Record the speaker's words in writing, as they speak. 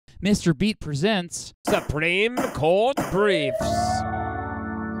Mr. Beat presents Supreme Court Briefs.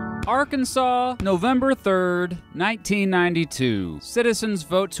 Arkansas, November 3rd, 1992. Citizens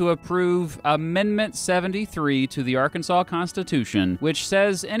vote to approve Amendment 73 to the Arkansas Constitution, which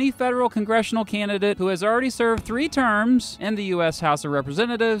says any federal congressional candidate who has already served 3 terms in the U.S. House of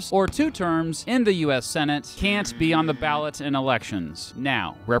Representatives or 2 terms in the U.S. Senate can't be on the ballot in elections.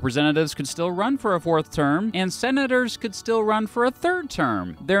 Now, representatives could still run for a 4th term, and senators could still run for a 3rd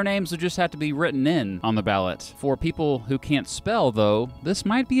term. Their names would just have to be written in on the ballot. For people who can't spell, though, this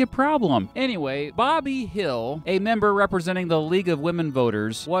might be a problem. Anyway, Bobby Hill, a member representing the League of Women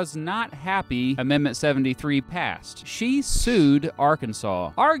Voters, was not happy Amendment 73 passed. She sued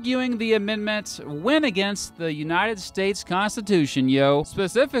Arkansas, arguing the amendment went against the United States Constitution,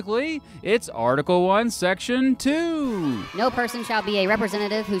 Specifically, it's Article 1, Section 2. No person shall be a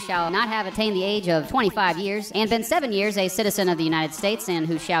representative who shall not have attained the age of 25 years and been 7 years a citizen of the United States, and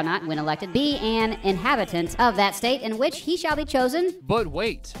who shall not, when elected, be an inhabitant of that state in which he shall be chosen. But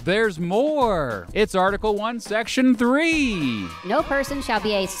wait, there's more. It's Article 1, Section 3. No person shall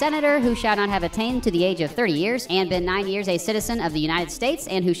be a senator who shall not have attained to the age of 30 years and been 9 years a citizen of the United States,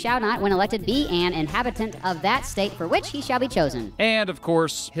 and who shall not, when elected, be an inhabitant of that state for which he shall be chosen. And, of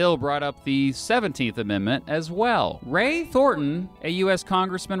course, Hill brought up the 17th Amendment as well. Ray Thornton, a U.S.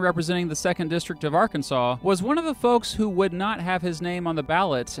 congressman representing the 2nd District of Arkansas, was one of the folks who would not have his name on the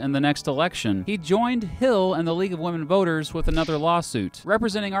ballot in the next election. He joined Hill and the League of Women Voters with another lawsuit.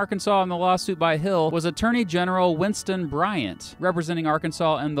 Representing Arkansas in the lawsuit by Hill was Attorney General Winston Bryant. Representing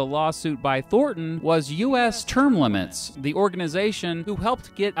Arkansas in the lawsuit by Thornton was U.S. Term Limits, the organization who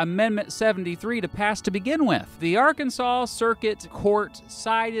helped get Amendment 73 to pass to begin with. The Arkansas Circuit Court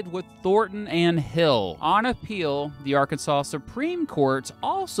sided with Thornton and Hill. On appeal, the Arkansas Supreme Court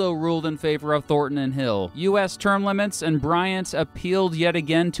also ruled in favor of Thornton and Hill. U.S. Term Limits and Bryant appealed yet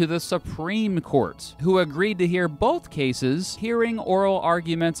again to the Supreme Court, who agreed to hear both cases, hearing oral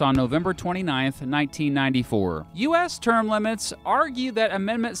arguments on November 29th, 1994. U.S. Term Limits argued that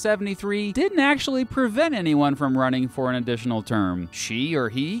Amendment 73 didn't actually prevent anyone from running for an additional term. She or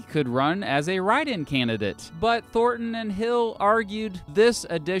he could run as a write-in candidate. But Thornton and Hill argued this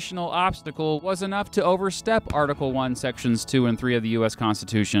additional obstacle was enough to overstep Article 1, Sections 2 and 3 of the U.S.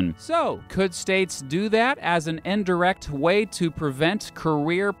 Constitution. So, could states do that as an indirect way to prevent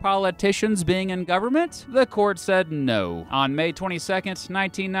career politicians being in government? The court said no. On May 22nd,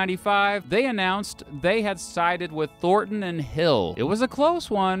 1995, they announced they had sided with Thornton and Hill. It was a close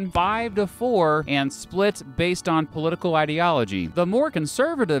one, 5-4, and split based on political ideology. The more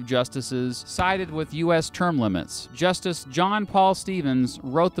conservative justices sided with U.S. Term Limits. Justice John Paul Stevens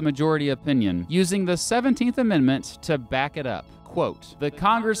wrote the majority opinion, using the 17th Amendment to back it up. Quote, "The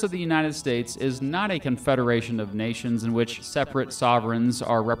Congress of the United States is not a confederation of nations in which separate sovereigns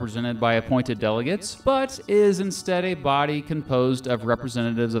are represented by appointed delegates, but is instead a body composed of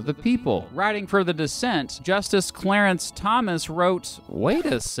representatives of the people." Writing for the dissent, Justice Clarence Thomas wrote, wait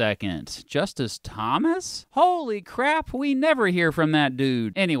a second, Justice Thomas? Holy crap, we never hear from that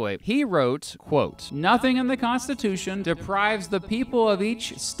dude. Anyway, he wrote, quote, "Nothing in the Constitution deprives the people of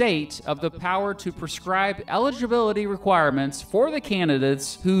each state of the power to prescribe eligibility requirements for the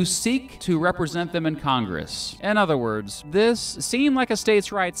candidates who seek to represent them in Congress." In other words, this seemed like a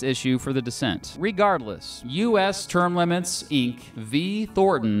states' rights issue for the dissent. Regardless, U.S. Term Limits, Inc. v.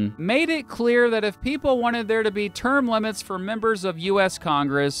 Thornton made it clear that if people wanted there to be term limits for members of U.S.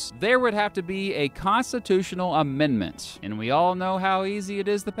 Congress, there would have to be a constitutional amendment. And we all know how easy it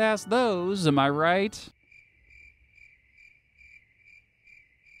is to pass those, am I right?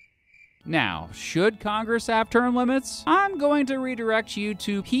 Now, should Congress have term limits? I'm going to redirect you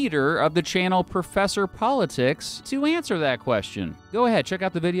to Peter of the channel Professor Politics to answer that question. Go ahead, check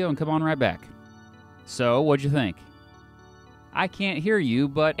out the video and come on right back. So, what'd you think? I can't hear you,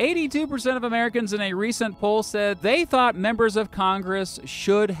 but 82% of Americans in a recent poll said they thought members of Congress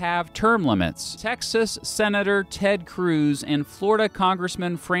should have term limits. Texas Senator Ted Cruz and Florida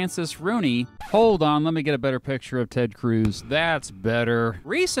Congressman Francis Rooney, hold on, let me get a better picture of Ted Cruz. That's better.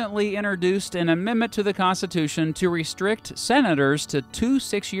 Recently introduced an amendment to the Constitution to restrict senators to 2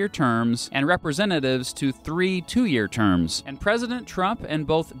 6-year terms and representatives to 3 2-year terms. And President Trump and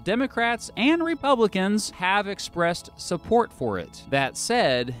both Democrats and Republicans have expressed support for it. That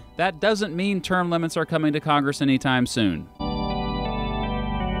said, that doesn't mean term limits are coming to Congress anytime soon.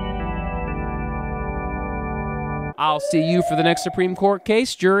 I'll see you for the next Supreme Court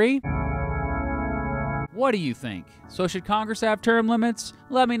case, jury. What do you think? So should Congress have term limits?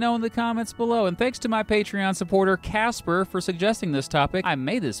 Let me know in the comments below. And thanks to my Patreon supporter, Casper, for suggesting this topic. I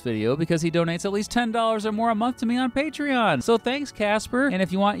made this video because he donates at least $10 or more a month to me on Patreon. So thanks, Casper. And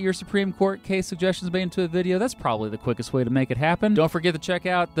if you want your Supreme Court case suggestions made into a video, that's probably the quickest way to make it happen. Don't forget to check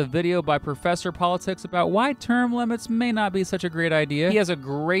out the video by Professor Politics about why term limits may not be such a great idea. He has a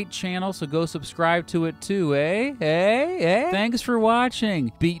great channel, so go subscribe to it too, eh? Thanks for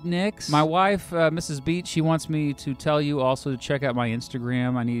watching, Beatniks. My wife, Mrs. Beat, she wants me to tell you also to check out my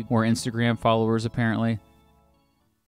Instagram. I need more Instagram followers, apparently.